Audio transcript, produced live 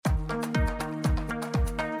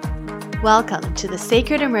Welcome to the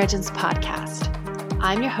Sacred Emergence Podcast.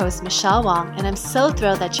 I'm your host, Michelle Wong, and I'm so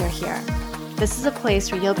thrilled that you're here. This is a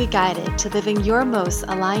place where you'll be guided to living your most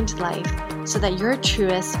aligned life so that your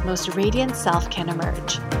truest, most radiant self can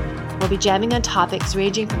emerge. We'll be jamming on topics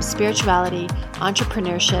ranging from spirituality,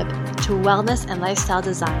 entrepreneurship, to wellness and lifestyle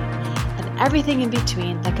design, and everything in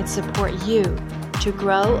between that can support you to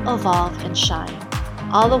grow, evolve, and shine,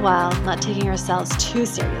 all the while not taking ourselves too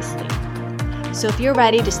seriously. So if you're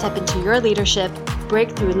ready to step into your leadership,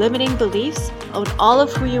 break through limiting beliefs, own all of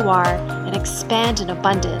who you are, and expand in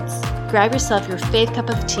abundance, grab yourself your faith cup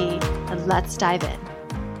of tea and let's dive in.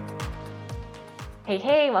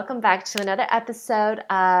 Hey, welcome back to another episode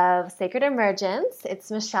of Sacred Emergence. It's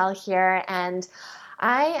Michelle here, and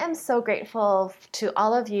I am so grateful to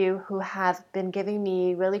all of you who have been giving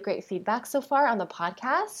me really great feedback so far on the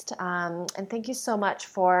podcast. And thank you so much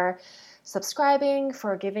for subscribing,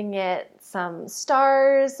 for giving it some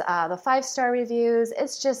stars, the 5-star reviews.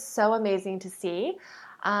 It's just so amazing to see.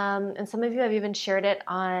 And some of you have even shared it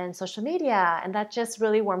on social media, and that just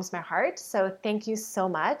really warms my heart. So thank you so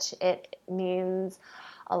much. It means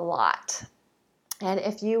a lot. And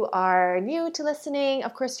if you are new to listening,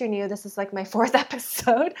 of course you're new. This is like my 4th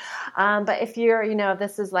episode. But if you're,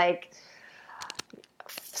 this is like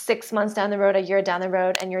 6 months down the road, a year down the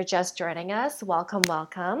road, and you're just joining us, welcome.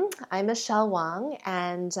 I'm Michelle Wong,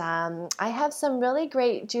 and I have some really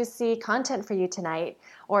great, juicy content for you tonight,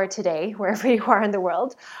 or today, wherever you are in the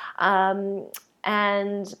world.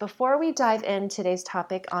 And before we dive in today's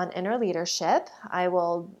topic on inner leadership,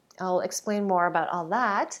 I'll explain more about all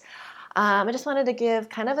that. I just wanted to give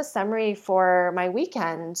kind of a summary for my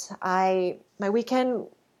weekend. My weekend,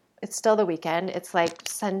 it's still the weekend. It's like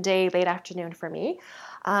Sunday late afternoon for me.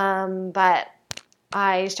 But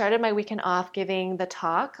I started my weekend off giving the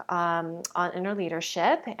talk on inner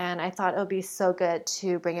leadership, and I thought it would be so good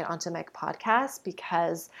to bring it onto my podcast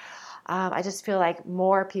because I just feel like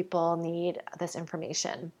more people need this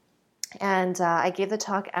information. And I gave the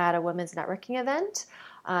talk at a women's networking event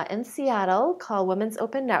in Seattle called Women's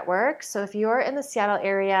Open Network. So if you're in the Seattle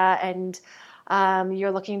area and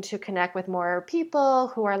you're looking to connect with more people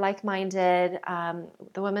who are like-minded,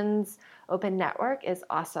 the Women's Open Network is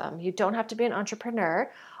awesome. You don't have to be an entrepreneur,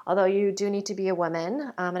 although you do need to be a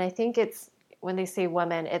woman. And I think it's, when they say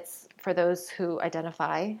women, it's for those who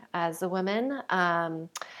identify as a woman. And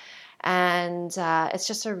it's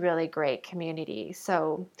just a really great community.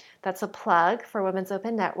 So that's a plug for Women's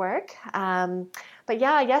Open Network. But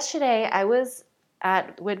yeah, yesterday I was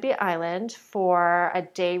at Whidbey Island for a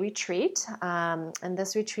day retreat. And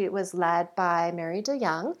this retreat was led by Mary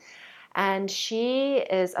DeYoung. And she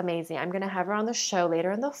is amazing. I'm going to have her on the show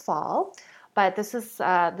later in the fall. But this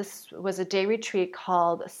was a day retreat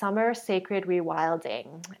called Summer Sacred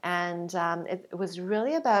Rewilding. And it was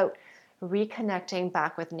really about reconnecting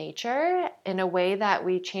back with nature in a way that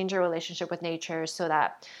we change our relationship with nature so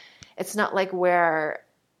that it's not like we're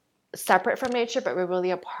separate from nature, but we're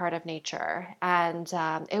really a part of nature. And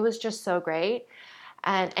it was just so great.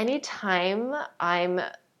 And anytime I'm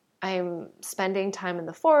spending time in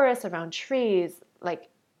the forest around trees, like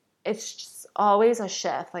it's just always a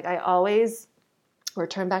shift. Like I always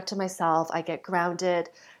return back to myself. I get grounded.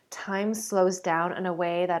 Time slows down in a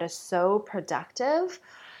way that is so productive.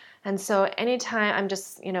 And so anytime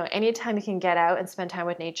anytime you can get out and spend time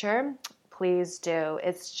with nature, please do.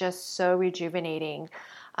 It's just so rejuvenating.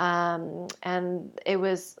 And it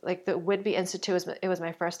was like the Whidbey Institute, it was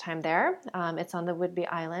my first time there. It's on the Whidbey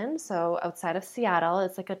Island, so outside of Seattle.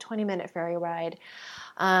 It's like a 20-minute ferry ride.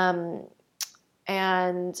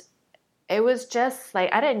 And it was just like,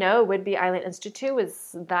 I didn't know Whidbey Island Institute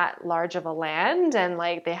was that large of a land, and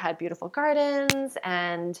like they had beautiful gardens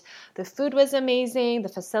and the food was amazing. The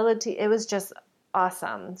facility, it was just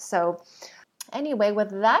awesome. So anyway, with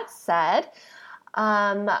that said,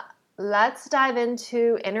 let's dive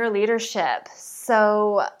into inner leadership.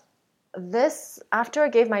 So after I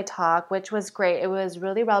gave my talk, which was great, it was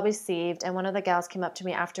really well received. And one of the gals came up to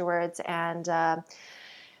me afterwards and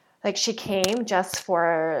she came just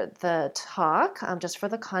for the talk, just for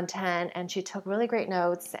the content, and she took really great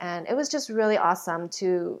notes. And it was just really awesome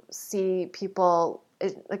to see people,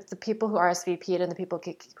 like the people who RSVP'd and the people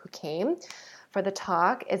who came for the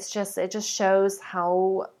talk. It just shows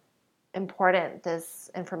how important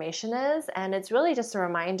this information is, and it's really just a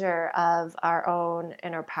reminder of our own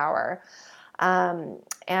inner power.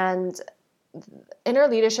 And inner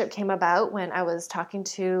leadership came about when I was talking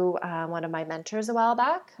to one of my mentors a while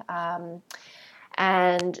back,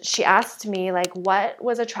 and she asked me like what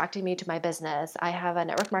was attracting me to my business. I have a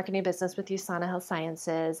network marketing business with USANA Health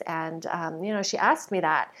Sciences, and she asked me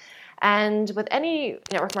that. And with any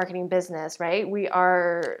network marketing business, right, we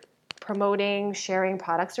are promoting, sharing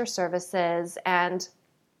products or services. And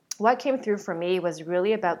what came through for me was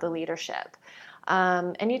really about the leadership.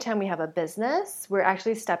 Anytime we have a business, we're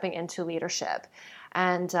actually stepping into leadership.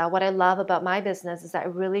 And what I love about my business is that I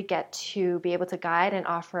really get to be able to guide and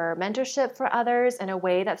offer mentorship for others in a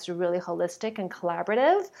way that's really holistic and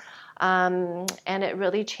collaborative. And it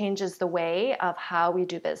really changes the way of how we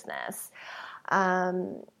do business.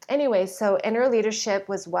 Anyway, so inner leadership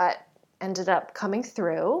was what ended up coming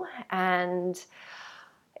through. And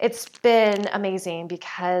it's been amazing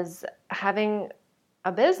because having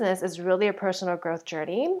a business is really a personal growth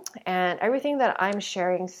journey. And everything that I'm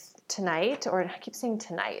sharing tonight, or I keep saying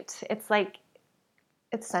tonight, it's like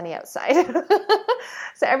it's sunny outside.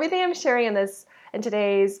 So everything I'm sharing in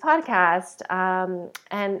today's podcast,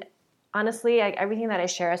 and honestly, everything that I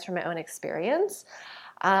share is from my own experience.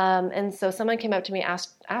 And so someone came up to me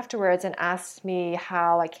afterwards and asked me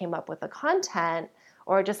how I came up with the content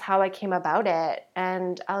or just how I came about it.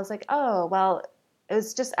 And I was like, oh, well, it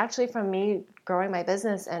was just actually from me growing my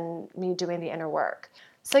business and me doing the inner work.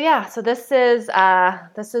 So yeah, so this is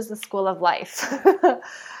the school of life.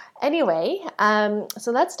 Anyway,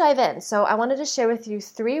 so let's dive in. So I wanted to share with you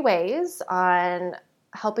 3 ways on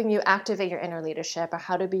helping you activate your inner leadership or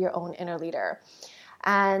how to be your own inner leader.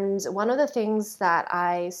 And one of the things that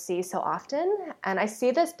I see so often, and I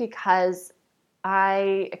see this because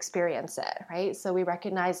I experience it, right? So we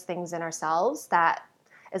recognize things in ourselves that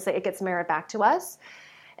it's like it gets mirrored back to us.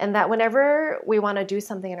 And that whenever we want to do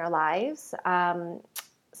something in our lives,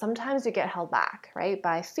 sometimes we get held back, right?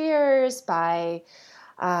 By fears, by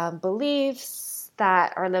beliefs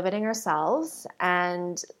that are limiting ourselves.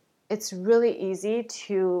 And it's really easy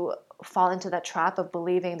to fall into that trap of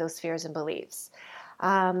believing those fears and beliefs.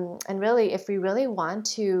 And really, if we really want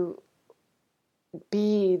to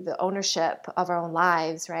be the ownership of our own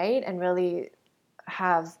lives, right? And really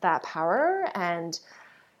have that power and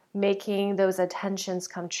making those intentions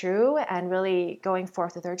come true and really going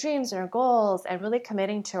forth with our dreams and our goals and really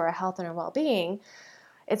committing to our health and our well-being,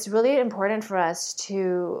 it's really important for us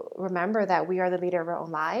to remember that we are the leader of our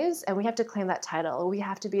own lives and we have to claim that title. We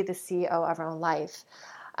have to be the CEO of our own life.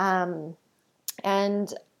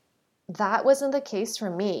 And that wasn't the case for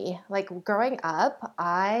me. Like growing up,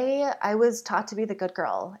 I was taught to be the good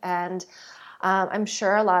girl. And I'm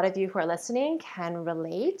sure a lot of you who are listening can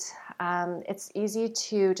relate. It's easy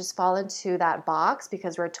to just fall into that box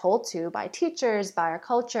because we're told to by teachers, by our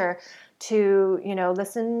culture, to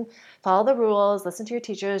listen, follow the rules, listen to your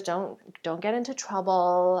teachers, don't get into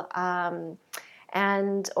trouble.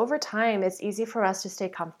 And over time, it's easy for us to stay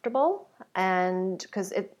comfortable, and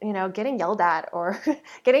because getting yelled at or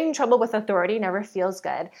getting in trouble with authority never feels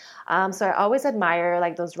good. So I always admire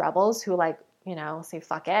like those rebels who say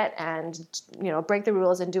fuck it and break the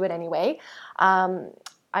rules and do it anyway.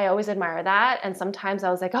 I always admire that, and sometimes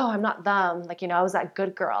I was like, oh, I'm not them. I was that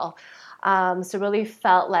good girl. So really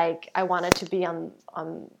felt like I wanted to be on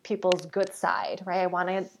people's good side, right? I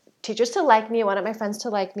wanted teachers to like me, I wanted my friends to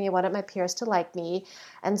like me, I wanted my peers to like me.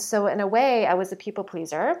 And so in a way, I was a people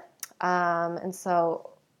pleaser. And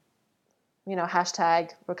so,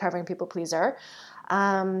 hashtag recovering people pleaser.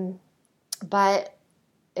 But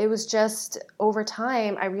it was just over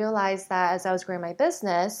time, I realized that as I was growing my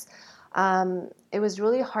business, it was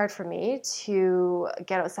really hard for me to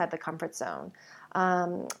get outside the comfort zone.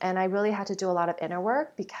 And I really had to do a lot of inner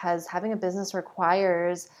work because having a business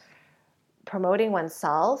requires promoting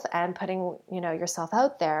oneself and putting, yourself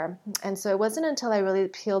out there. And so it wasn't until I really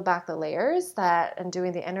peeled back the layers and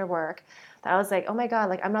doing the inner work that I was like, oh my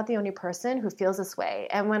God, I'm not the only person who feels this way.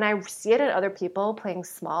 And when I see it in other people playing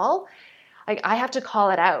small, I have to call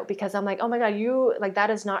it out because I'm like, oh my God, that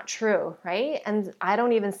is not true, right? And I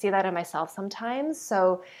don't even see that in myself sometimes.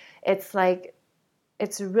 So it's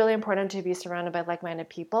really important to be surrounded by like-minded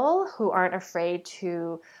people who aren't afraid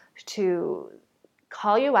to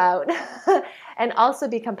call you out and also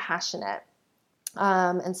be compassionate.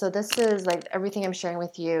 And so this is everything I'm sharing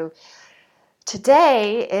with you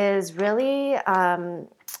today is really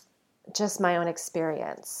just my own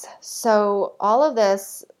experience. So all of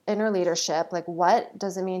this inner leadership, what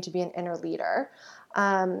does it mean to be an inner leader?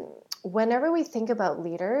 Whenever we think about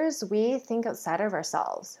leaders, we think outside of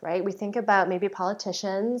ourselves, right? We think about maybe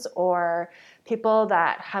politicians or people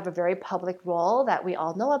that have a very public role that we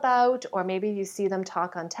all know about, or maybe you see them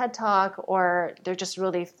talk on TED Talk, or they're just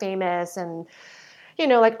really famous and,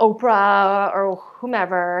 like Oprah or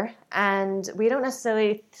whomever. And we don't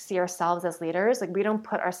necessarily see ourselves as leaders. We don't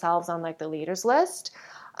put ourselves on the leaders list.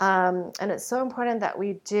 And it's so important that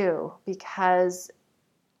we do because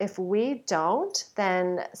if we don't,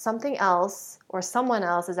 then something else or someone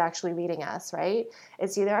else is actually leading us, right?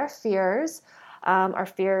 It's either our fears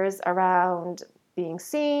around being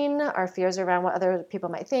seen, our fears around what other people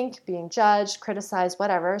might think, being judged, criticized,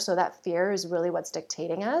 whatever. So that fear is really what's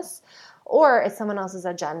dictating us, or it's someone else's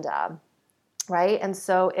agenda, right? And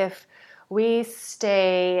so if we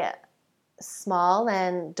stay small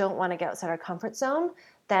and don't want to get outside our comfort zone,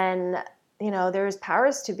 then there's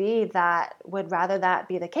powers to be that would rather that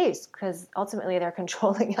be the case, because ultimately they're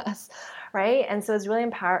controlling us, right? And so it's really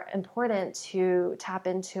important to tap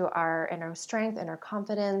into our inner strength, inner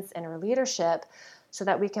confidence, inner leadership, so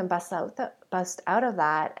that we can bust out of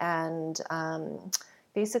that and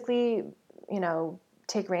basically,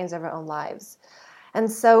 take reins of our own lives.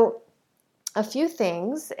 And so a few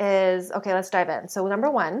things is, okay, let's dive in. So number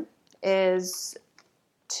one is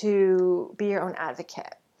to be your own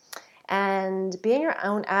advocate. And being your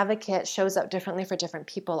own advocate shows up differently for different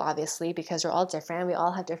people, obviously, because we're all different. We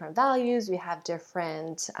all have different values. We have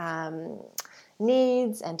different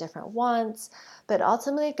needs and different wants. But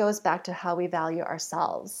ultimately, it goes back to how we value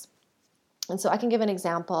ourselves. And so I can give an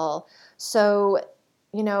example. So,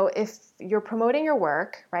 if you're promoting your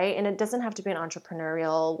work, right, and it doesn't have to be an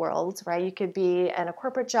entrepreneurial world, right? You could be in a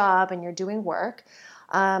corporate job and you're doing work.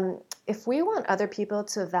 If we want other people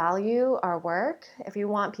to value our work, if we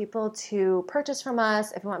want people to purchase from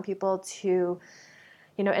us, if we want people to,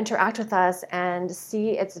 interact with us and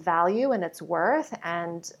see its value and its worth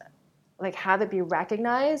and like have it be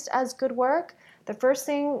recognized as good work, the first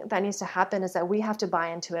thing that needs to happen is that we have to buy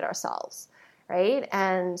into it ourselves, right?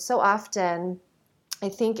 And so often I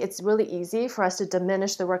think it's really easy for us to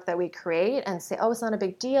diminish the work that we create and say, oh, it's not a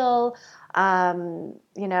big deal. I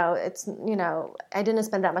didn't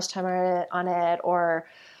spend that much time on it, or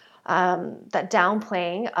that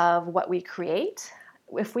downplaying of what we create.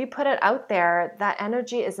 If we put it out there, that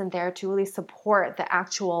energy isn't there to really support the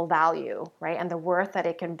actual value, right? And the worth that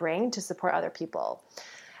it can bring to support other people.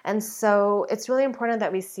 And so it's really important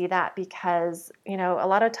that we see that, because, a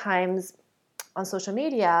lot of times on social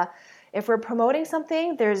media, if we're promoting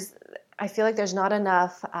something, I feel like there's not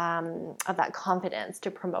enough of that confidence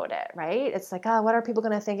to promote it, right? It's like, what are people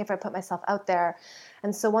going to think if I put myself out there?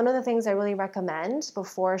 And so one of the things I really recommend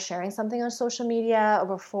before sharing something on social media, or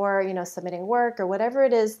before, submitting work or whatever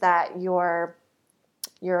it is that you're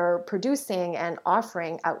producing and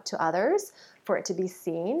offering out to others for it to be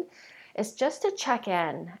seen, is just to check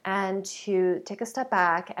in and to take a step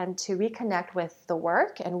back and to reconnect with the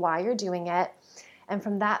work and why you're doing it. And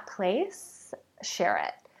from that place, share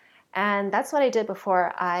it. And that's what I did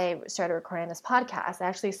before I started recording this podcast. I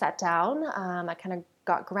actually sat down, I kind of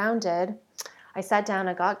got grounded. I sat down,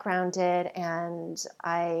 I got grounded, and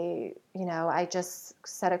I just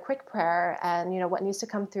said a quick prayer, and, what needs to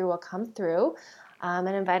come through will come through, and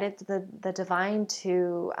invited the divine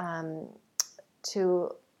to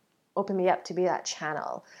open me up to be that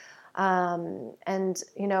channel. And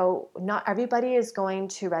not everybody is going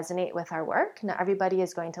to resonate with our work. Not everybody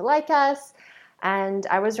is going to like us. And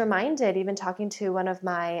I was reminded, even talking to one of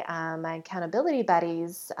my accountability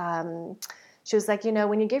buddies, she was like,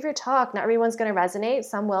 when you give your talk, not everyone's going to resonate.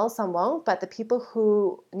 Some will, some won't. But the people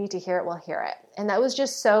who need to hear it will hear it. And that was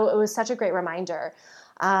it was such a great reminder.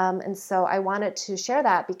 And so I wanted to share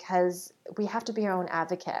that, because we have to be our own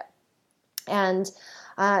advocate. And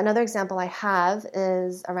another example I have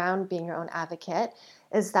is around being your own advocate,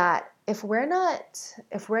 is that if we're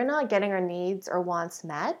not getting our needs or wants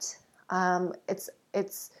met,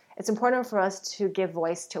 it's important for us to give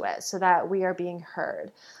voice to it so that we are being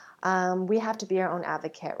heard. We have to be our own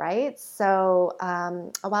advocate, right? So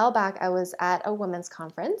a while back, I was at a women's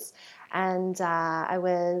conference, and I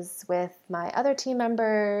was with my other team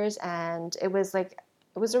members, and it was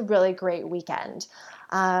a really great weekend.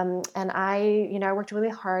 And I worked really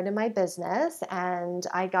hard in my business, and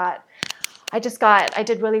I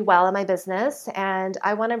did really well in my business, and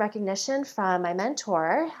I wanted recognition from my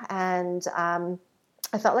mentor, and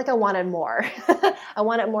I felt like I wanted more. I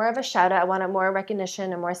wanted more of a shout out. I wanted more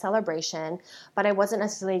recognition and more celebration, but I wasn't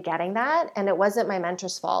necessarily getting that, and it wasn't my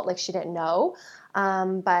mentor's fault. Like, she didn't know.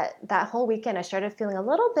 But that whole weekend, I started feeling a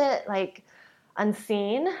little bit like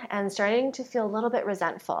unseen and starting to feel a little bit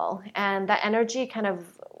resentful. And that energy kind of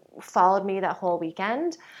followed me that whole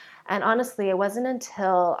weekend. And honestly, it wasn't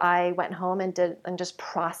until I went home and just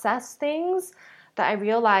processed things that I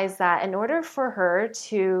realized that in order for her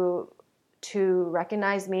to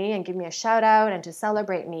recognize me and give me a shout out and to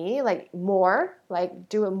celebrate me,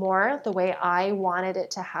 do it more the way I wanted it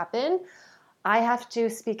to happen, I have to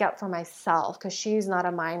speak up for myself, because she's not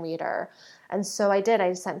a mind reader. And so I did.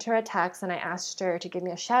 I sent her a text and I asked her to give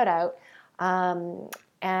me a shout out.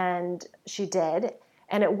 and she did.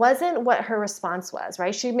 And it wasn't what her response was,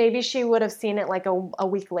 right? Maybe she would have seen it like a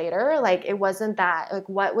week later. Like it wasn't that. Like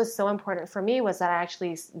what was so important for me was that I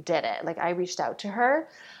actually did it. Like I reached out to her,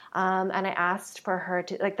 and I asked for her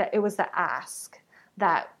to like that. It was the ask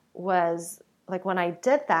that was like when I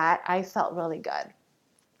did that, I felt really good.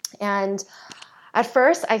 And at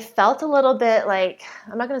first, I felt a little bit like,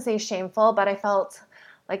 I'm not going to say shameful, but I felt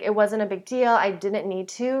like it wasn't a big deal. I didn't need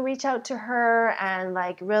to reach out to her, and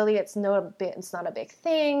like really, it's not a big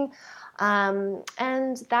thing.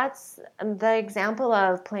 And that's the example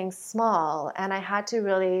of playing small. And I had to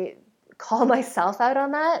really call myself out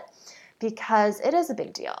on that because it is a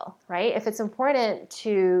big deal, right? If it's important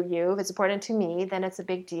to you, if it's important to me, then it's a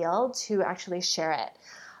big deal to actually share it.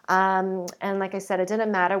 And like I said, it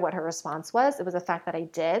didn't matter what her response was. It was the fact that I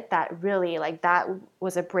did that really, like that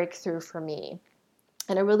was a breakthrough for me.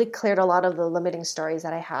 And it really cleared a lot of the limiting stories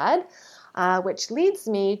that I had, which leads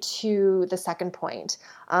me to the second point.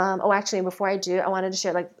 Actually, before I do, I wanted to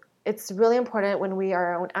share, like, it's really important when we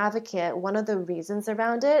are our own advocate. One of the reasons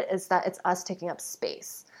around it is that it's us taking up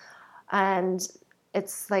space. And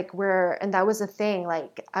it's like and that was the thing,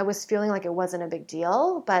 like I was feeling like it wasn't a big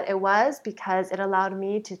deal, but it was because it allowed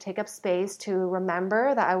me to take up space to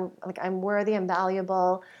remember that I'm worthy and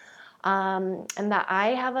valuable, and that I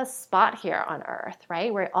have a spot here on earth,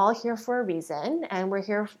 right? We're all here for a reason, and we're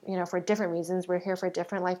here, for different reasons. We're here for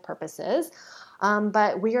different life purposes,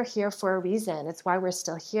 but we are here for a reason. It's why we're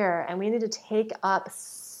still here, and we need to take up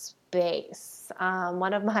space.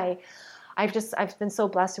 I've been so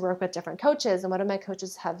blessed to work with different coaches, and one of my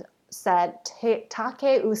coaches have said, take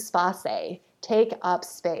space, take up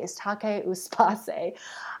space, take space.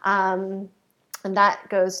 And that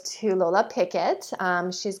goes to Lola Pickett.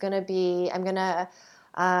 She's going to be,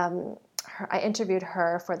 I interviewed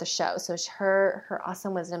her for the show. So her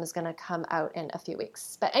awesome wisdom is going to come out in a few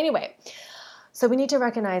weeks. But anyway, so we need to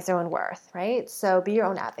recognize our own worth, right? So be your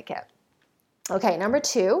own advocate. Okay, number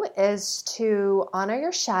 2 is to honor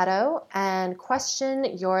your shadow and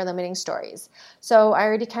question your limiting stories. So I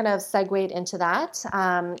already kind of segued into that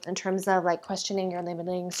in terms of like questioning your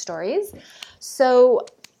limiting stories. So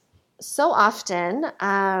often,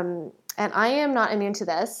 and I am not immune to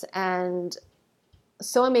this, and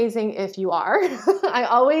so amazing if you are. I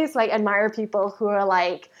always like admire people who are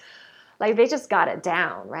like they just got it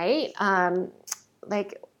down, right?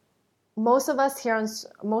 Like most of us are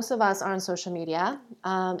on social media,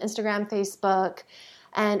 Instagram, Facebook,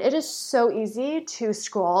 and it is so easy to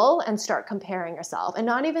scroll and start comparing yourself and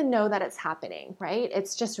not even know that it's happening, right?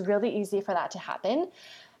 It's just really easy for that to happen.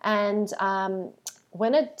 And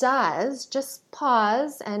when it does, just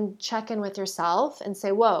pause and check in with yourself and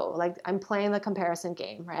say, whoa, like I'm playing the comparison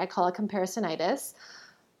game, right? I call it comparisonitis.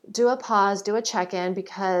 Do a pause, do a check-in,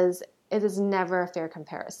 because it is never a fair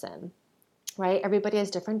comparison, right? Everybody has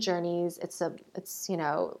different journeys.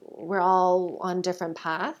 We're all on different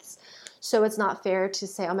paths. So it's not fair to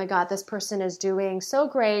say, oh my God, this person is doing so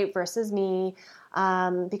great versus me.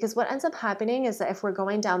 Because what ends up happening is that if we're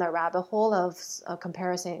going down that rabbit hole of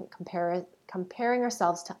comparing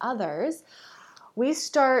ourselves to others, we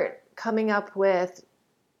start coming up with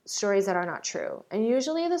stories that are not true. And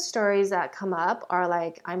usually the stories that come up are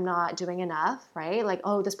like, I'm not doing enough, right? Like,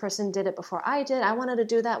 oh, this person did it before I did. I wanted to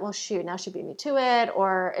do that. Well, shoot, now she beat me to it.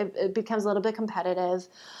 Or it becomes a little bit competitive.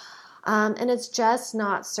 And it's just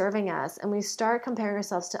not serving us. And we start comparing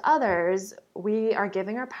ourselves to others. We are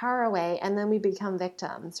giving our power away, and then we become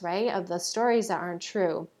victims, right, of the stories that aren't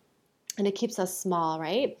true. And it keeps us small,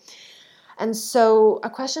 right? And so a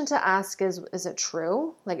question to ask is it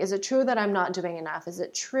true? Like, is it true that I'm not doing enough? Is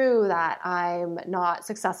it true that I'm not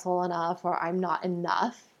successful enough, or I'm not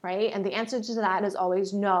enough, right? And the answer to that is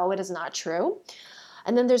always no, it is not true.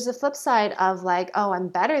 And then there's the flip side of like, oh, I'm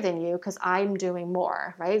better than you because I'm doing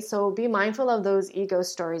more, right? So be mindful of those ego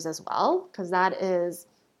stories as well, because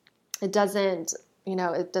it doesn't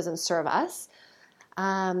serve us.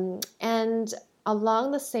 And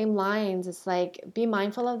along the same lines, it's like, be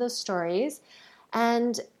mindful of those stories.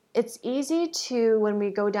 And it's easy to, when we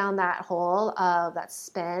go down that hole of that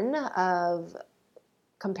spin of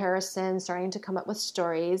comparison, starting to come up with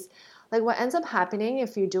stories, like what ends up happening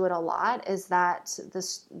if you do it a lot is that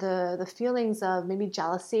the feelings of maybe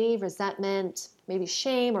jealousy, resentment, maybe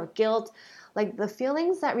shame or guilt, like the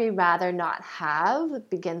feelings that we rather not have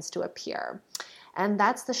begins to appear. And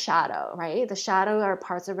that's the shadow, right? The shadow are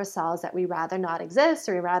parts of ourselves that we rather not exist,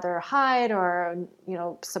 or we rather hide or,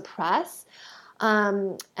 suppress.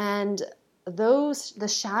 And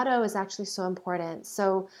the shadow is actually so important.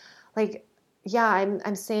 So like, yeah,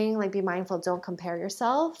 I'm saying like be mindful, don't compare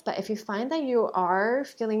yourself. But if you find that you are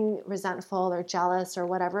feeling resentful or jealous or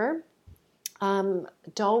whatever,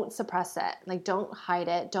 don't suppress it. Like, don't hide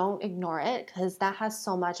it. Don't ignore it, because that has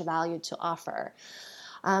so much value to offer.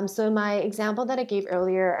 So my example that I gave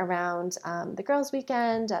earlier around the girls'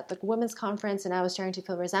 weekend at the women's conference, and I was starting to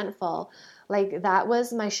feel resentful, like that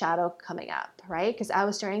was my shadow coming up, right? Because I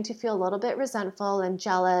was starting to feel a little bit resentful and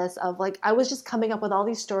jealous of, like, I was just coming up with all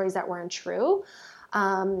these stories that weren't true.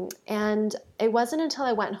 And it wasn't until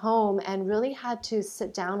I went home and really had to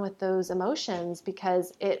sit down with those emotions,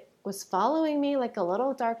 because it was following me like a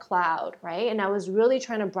little dark cloud, right? And I was really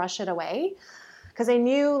trying to brush it away, because I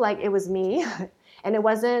knew like it was me and it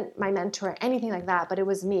wasn't my mentor or anything like that, but it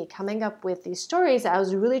was me coming up with these stories. I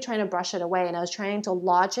was really trying to brush it away, and I was trying to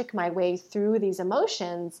logic my way through these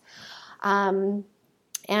emotions. And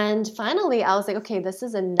finally I was like, okay, this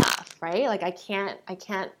is enough, right? Like I can't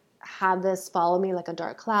have this follow me like a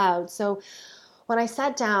dark cloud. So when I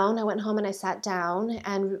sat down, I went home and I sat down,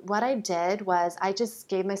 and what I did was I just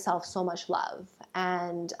gave myself so much love,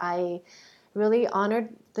 and I really honored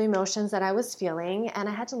the emotions that I was feeling, and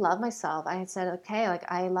I had to love myself. I had said, okay, like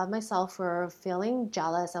I love myself for feeling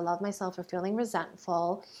jealous. I love myself for feeling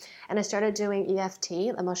resentful. And I started doing EFT,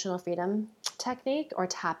 emotional freedom technique, or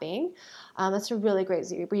tapping. That's a really great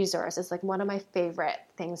resource. It's like one of my favorite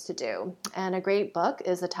things to do. And a great book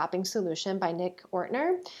is The Tapping Solution by Nick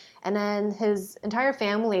Ortner. And then his entire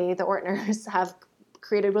family, the Ortners, have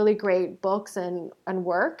created really great books and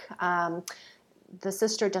work. The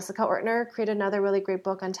sister Jessica Ortner created another really great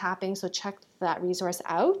book on tapping, so check that resource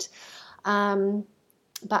out.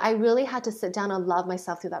 But I really had to sit down and love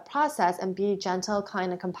myself through that process and be gentle,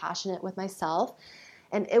 kind, and compassionate with myself.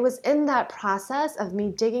 And it was in that process of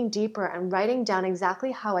me digging deeper and writing down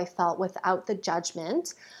exactly how I felt without the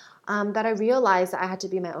judgment, that I realized that I had to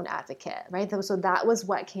be my own advocate, right? So that was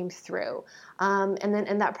what came through. And then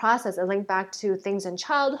in that process, I linked back to things in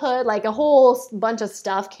childhood, like a whole bunch of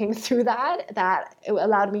stuff came through that it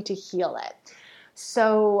allowed me to heal it.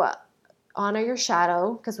 So honor your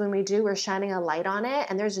shadow, because when we do, we're shining a light on it,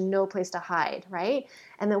 and there's no place to hide, right?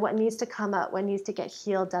 And then what needs to come up, what needs to get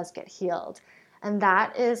healed does get healed. And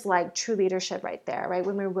that is like true leadership right there, right?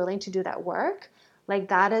 When we're willing to do that work, like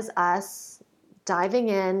that is us diving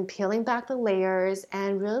in, peeling back the layers,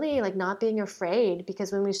 and really like not being afraid,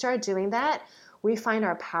 because when we start doing that, we find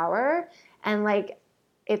our power, and like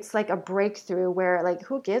it's like a breakthrough where like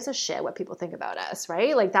who gives a shit what people think about us,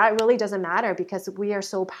 right? Like that really doesn't matter, because we are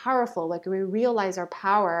so powerful. Like we realize our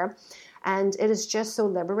power, and it is just so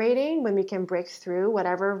liberating when we can break through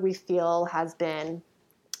whatever we feel has been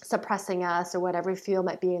suppressing us or whatever we feel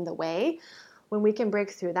might be in the way. When we can break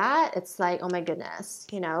through that, it's like, oh my goodness,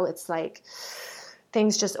 it's like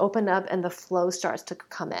things just open up and the flow starts to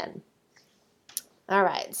come in. All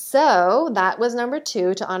right, so that was number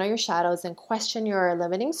 2, to honor your shadows and question your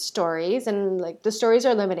limiting stories. And like the stories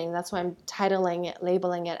are limiting. That's why I'm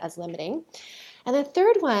labeling it as limiting. And the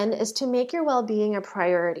third one is to make your well-being a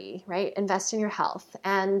priority, right? Invest in your health.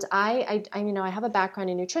 And I have a background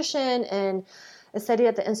in nutrition and I studied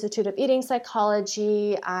at the Institute of Eating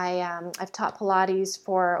Psychology. I've taught Pilates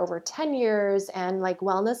for over 10 years, and like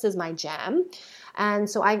wellness is my jam. And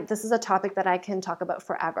so this is a topic that I can talk about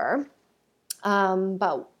forever.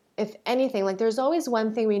 But if anything, like there's always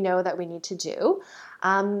one thing we know that we need to do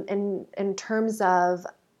in terms of,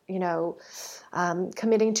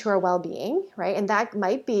 committing to our well-being, right? And that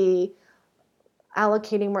might be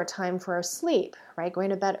allocating more time for our sleep, right? Going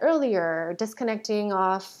to bed earlier, disconnecting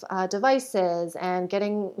off devices, and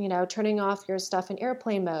turning off your stuff in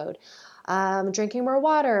airplane mode, drinking more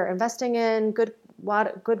water, investing in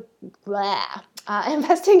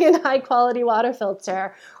investing in high quality water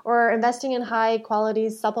filter, or investing in high quality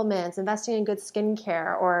supplements, investing in good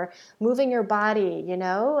skincare, or moving your body,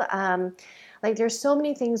 like there's so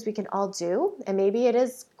many things we can all do, and maybe it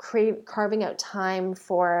is carving out time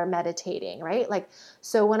for meditating, right? Like,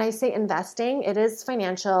 so when I say investing, it is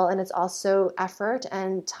financial, and it's also effort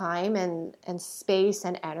and time and space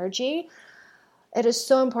and energy. It is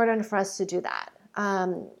so important for us to do that.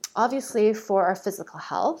 Obviously for our physical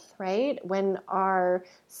health, right? When our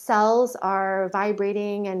cells are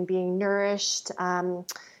vibrating and being nourished,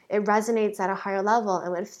 it resonates at a higher level,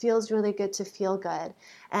 and it feels really good to feel good.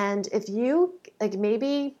 And if you, like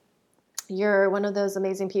maybe you're one of those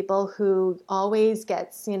amazing people who always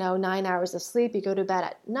gets, 9 hours of sleep, you go to bed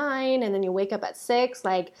at 9 and then you wake up at 6,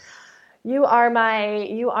 like you are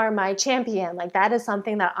my champion. Like that is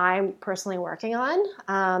something that I'm personally working on.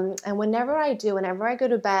 And whenever I go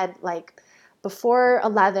to bed, like before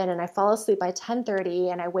 11 and I fall asleep by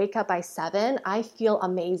 10:30 and I wake up by 7, I feel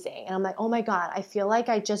amazing. And I'm like, oh my God, I feel like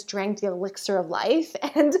I just drank the elixir of life.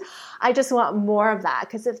 And I just want more of that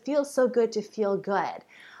because it feels so good to feel good.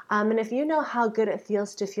 And if you know how good it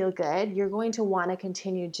feels to feel good, you're going to want to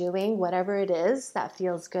continue doing whatever it is that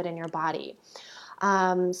feels good in your body.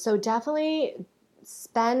 So definitely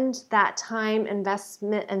spend that time, invest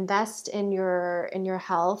in your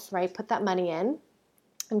health, right? Put that money in.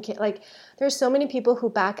 Like, there's so many people who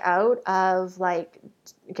back out of like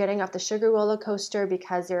getting off the sugar roller coaster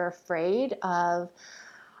because they're afraid of,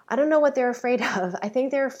 I don't know what they're afraid of. I think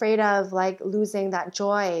they're afraid of like losing that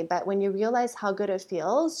joy. But when you realize how good it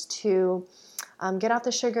feels to get off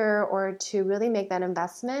the sugar or to really make that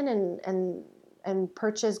investment and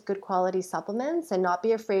purchase good quality supplements and not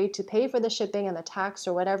be afraid to pay for the shipping and the tax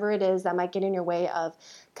or whatever it is that might get in your way of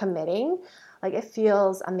committing, like it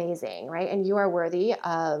feels amazing, right? And you are worthy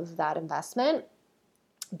of that investment.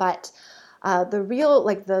 But the real,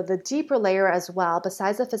 like the deeper layer as well,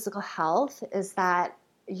 besides the physical health, is that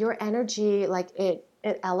your energy, like it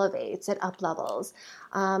elevates, it up levels.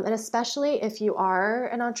 And especially if you are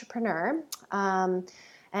an entrepreneur and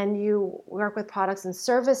you work with products and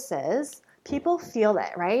services, people feel it,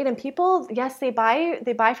 right? And people, yes, they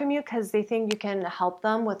buy from you because they think you can help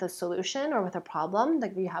them with a solution or with a problem,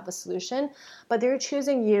 like you have a solution, but they're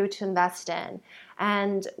choosing you to invest in.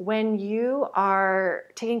 And when you are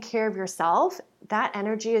taking care of yourself, that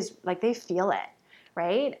energy is like, they feel it,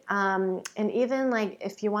 right? And even like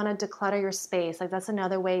if you want to declutter your space, like that's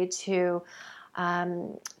another way to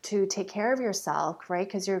take care of yourself, right?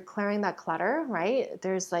 Because you're clearing that clutter, right?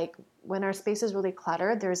 There's like, when our space is really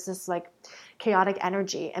cluttered, there's this like chaotic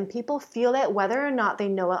energy and people feel it whether or not they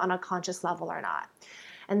know it on a conscious level or not.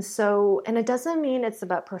 And so, and it doesn't mean it's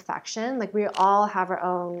about perfection. Like we all have our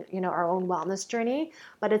own, our own wellness journey,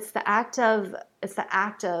 but it's the act of,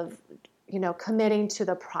 committing to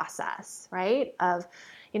the process, right? Of,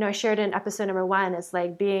 I shared in episode number 1 is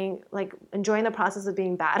like being like enjoying the process of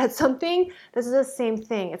being bad at something. This is the same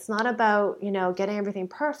thing. It's not about, getting everything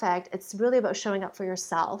perfect. It's really about showing up for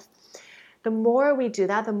yourself. The more we do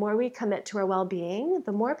that, the more we commit to our well-being,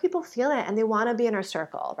 the more people feel it and they want to be in our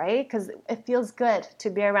circle, right? Because it feels good to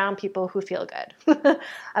be around people who feel good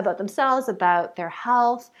about themselves, about their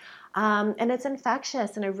health. And it's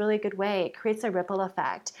infectious in a really good way. It creates a ripple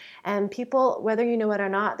effect. And people, whether you know it or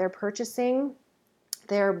not, they're purchasing,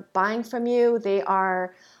 they're buying from you,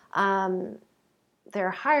 they're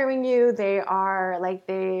hiring you, they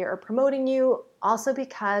are promoting you also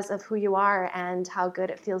because of who you are and how good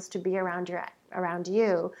it feels to be around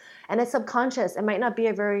you. And it's subconscious. It might not be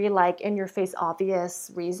a very like in your face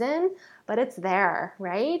obvious reason, but it's there,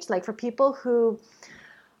 right? Like for people who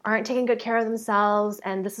aren't taking good care of themselves,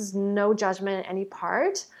 and this is no judgment any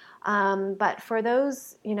part, but for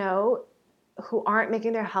those, who aren't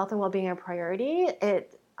making their health and well-being a priority,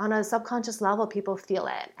 it on a subconscious level, people feel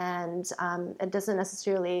it. And it doesn't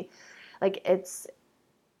necessarily, like it's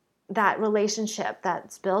that relationship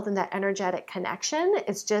that's built and that energetic connection.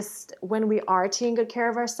 It's just when we are taking good care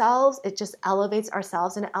of ourselves, it just elevates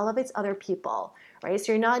ourselves and it elevates other people, right?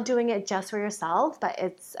 So you're not doing it just for yourself, but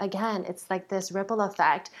it's like this ripple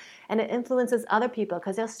effect and it influences other people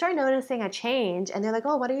because they'll start noticing a change and they're like,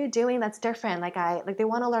 oh, what are you doing that's different? Like they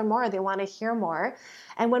want to learn more, they want to hear more.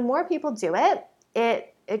 And when more people do it,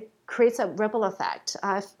 it creates a ripple effect.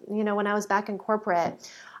 When I was back in corporate,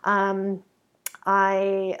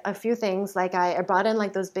 a few things, like I brought in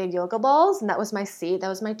like those big yoga balls and that was my seat, that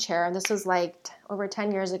was my chair. And this was like over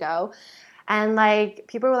 10 years ago. And like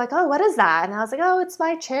people were like, oh, what is that? And I was like, oh, it's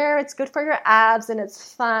my chair. It's good for your abs and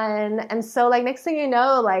it's fun. And so like next thing you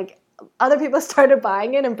know, like other people started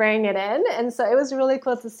buying it and bringing it in. And so it was really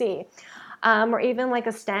cool to see. Or even like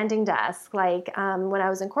a standing desk. Like when I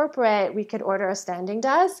was in corporate, we could order a standing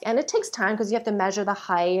desk and it takes time because you have to measure the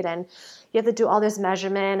height and you have to do all this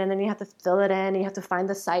measurement and then you have to fill it in and you have to find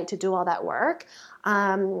the site to do all that work.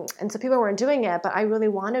 And so people weren't doing it, but I really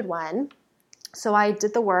wanted one. So I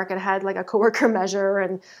did the work and had like a coworker measure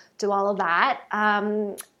and do all of that.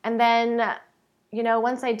 And then,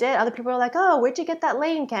 once I did, other people were like, oh, where'd you get that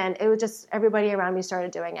link? And it was just everybody around me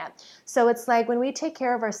started doing it. So it's like when we take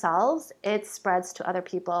care of ourselves, it spreads to other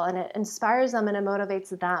people and it inspires them and it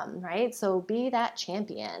motivates them, right? So be that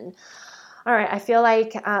champion. All right, I feel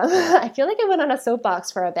like I went on a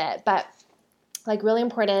soapbox for a bit, but like really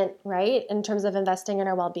important, right, in terms of investing in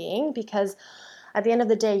our well-being, because at the end of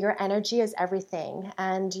the day, your energy is everything,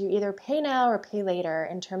 and you either pay now or pay later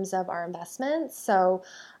in terms of our investments. So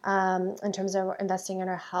in terms of investing in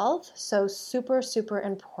our health, so super, super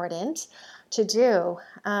important to do.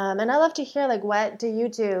 And I love to hear, like, what do you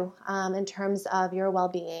do in terms of your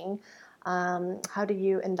well-being? How do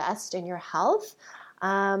you invest in your health?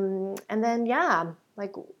 And then,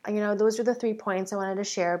 like, those are the 3 points I wanted to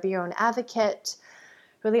share. Be your own advocate,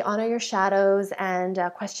 really honor your shadows, and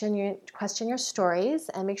question your stories,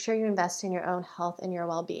 and make sure you invest in your own health and your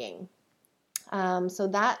well-being. So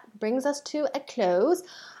that brings us to a close.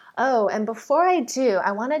 Oh, and before I do,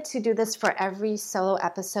 I wanted to do this for every solo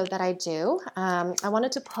episode that I do. I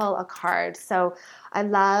wanted to pull a card. So I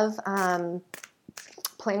love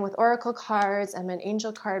playing with oracle cards. I'm an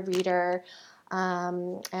angel card reader.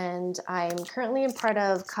 And I'm currently in part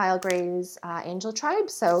of Kyle Gray's Angel Tribe,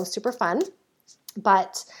 so super fun.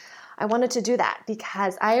 But I wanted to do that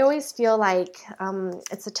because I always feel like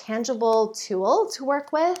it's a tangible tool to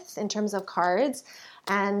work with in terms of cards,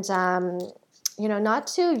 and not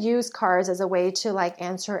to use cards as a way to like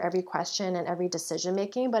answer every question and every decision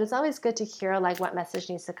making, but it's always good to hear like what message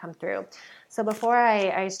needs to come through. So before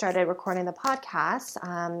I started recording the podcast,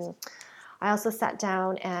 I also sat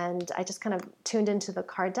down and I just kind of tuned into the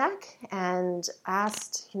card deck and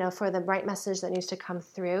asked, for the right message that needs to come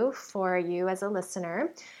through for you as a listener,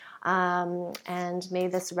 and may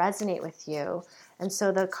this resonate with you. And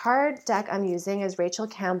so the card deck I'm using is Rachel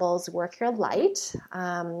Campbell's Work Your Light.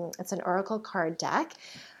 It's an oracle card deck,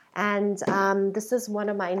 and this is one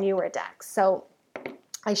of my newer decks. So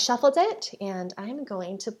I shuffled it, and I'm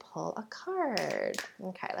going to pull a card.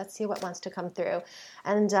 Okay, let's see what wants to come through.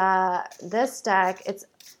 And this deck, it's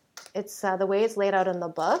the way it's laid out in the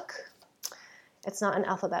book. It's not in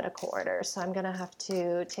alphabetical order, so I'm going to have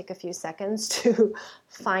to take a few seconds to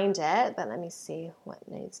find it. But let me see what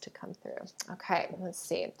needs to come through. Okay, let's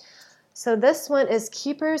see. So this one is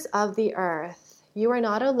Keepers of the Earth. You are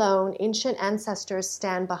not alone. Ancient ancestors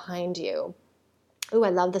stand behind you. Ooh, I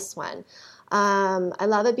love this one. I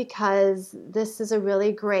love it because this is a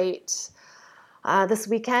really great, this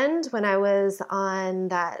weekend when I was on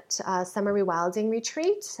that summer rewilding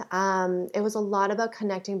retreat, it was a lot about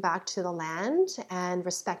connecting back to the land and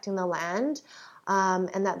respecting the land,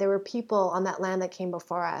 and that there were people on that land that came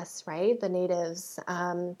before us, right? The natives,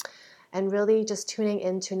 and really just tuning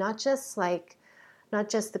into not just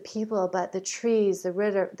the people, but the trees, the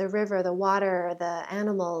river, the water, the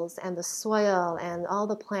animals, and the soil, and all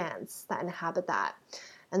the plants that inhabit that.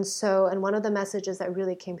 And one of the messages that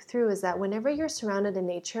really came through is that whenever you're surrounded in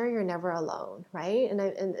nature, you're never alone, right? And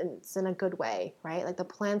it's in a good way, right? Like the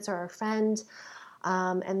plants are our friend,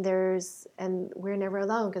 and we're never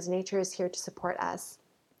alone because nature is here to support us.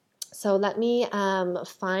 So let me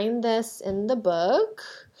find this in the book.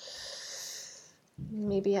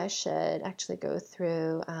 Maybe I should actually go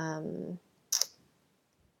through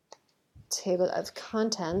table of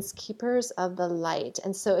contents, Keepers of the Light.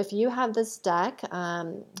 And so if you have this deck,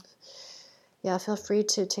 feel free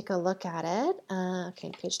to take a look at it.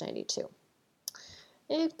 Okay, page 92.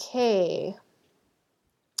 Okay,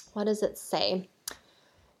 what does it say?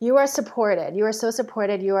 You are supported. You are so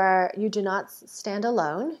supported. You do not stand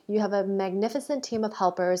alone. You have a magnificent team of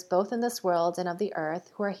helpers, both in this world and of the earth,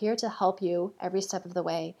 who are here to help you every step of the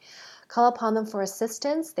way. Call upon them for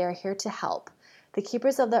assistance. They are here to help. The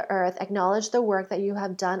keepers of the earth acknowledge the work that you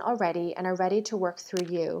have done already and are ready to work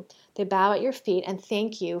through you. They bow at your feet and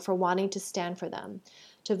thank you for wanting to stand for them.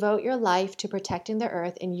 Devote your life to protecting the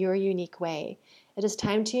earth in your unique way. It is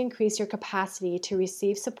time to increase your capacity to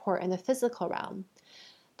receive support in the physical realm.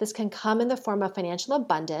 This can come in the form of financial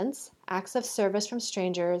abundance, acts of service from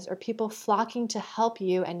strangers, or people flocking to help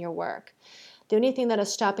you and your work. The only thing that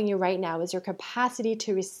is stopping you right now is your capacity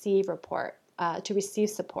to receive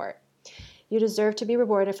support. You deserve to be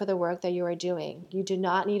rewarded for the work that you are doing. You do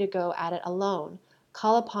not need to go at it alone.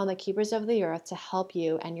 Call upon the keepers of the earth to help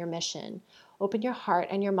you and your mission. Open your heart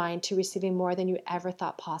and your mind to receiving more than you ever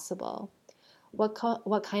thought possible.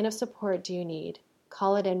 What kind of support do you need?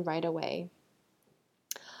 Call it in right away.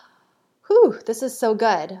 Whew, this is so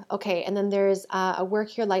good. Okay, and then there's a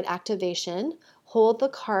Work Your Light activation. Hold the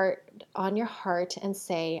card on your heart and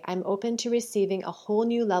say, I'm open to receiving a whole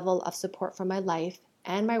new level of support for my life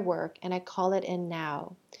and my work, and I call it in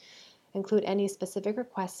now. Include any specific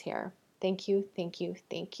requests here. Thank you, thank you,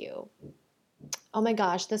 thank you. Oh my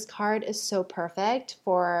gosh, this card is so perfect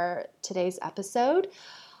for today's episode.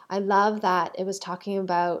 I love that it was talking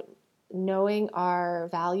about knowing our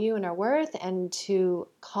value and our worth and to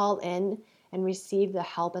call in and receive the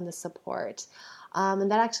help and the support.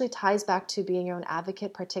 And that actually ties back to being your own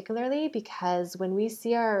advocate particularly, because when we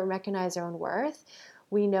see or recognize our own worth,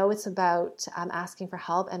 we know it's about asking for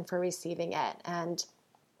help and for receiving it. And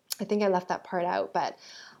I think I left that part out, but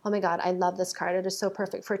oh my God, I love this card. It is so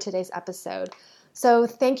perfect for today's episode. So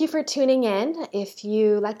thank you for tuning in. If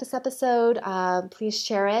you like this episode, please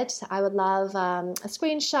share it. I would love a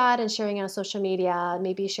screenshot and sharing it on social media.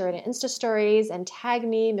 Maybe share it in Insta stories and tag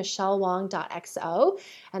me, michellewong.xo,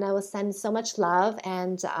 and I will send so much love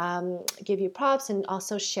and give you props and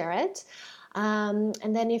also share it. And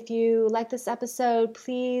then if you like this episode,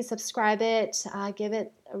 please subscribe it, give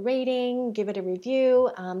it a rating, give it a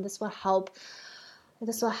review. This will help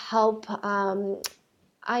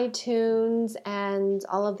iTunes and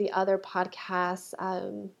all of the other podcasts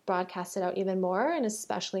broadcast it out even more, and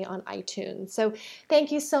especially on iTunes. So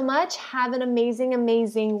thank you so much. Have an amazing,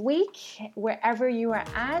 amazing week wherever you are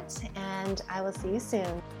at, and I will see you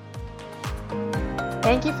soon.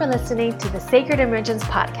 Thank you for listening to the Sacred Emergence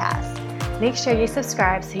podcast. Make sure you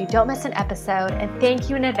subscribe so you don't miss an episode, and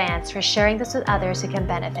thank you in advance for sharing this with others who can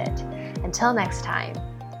benefit. Until next time.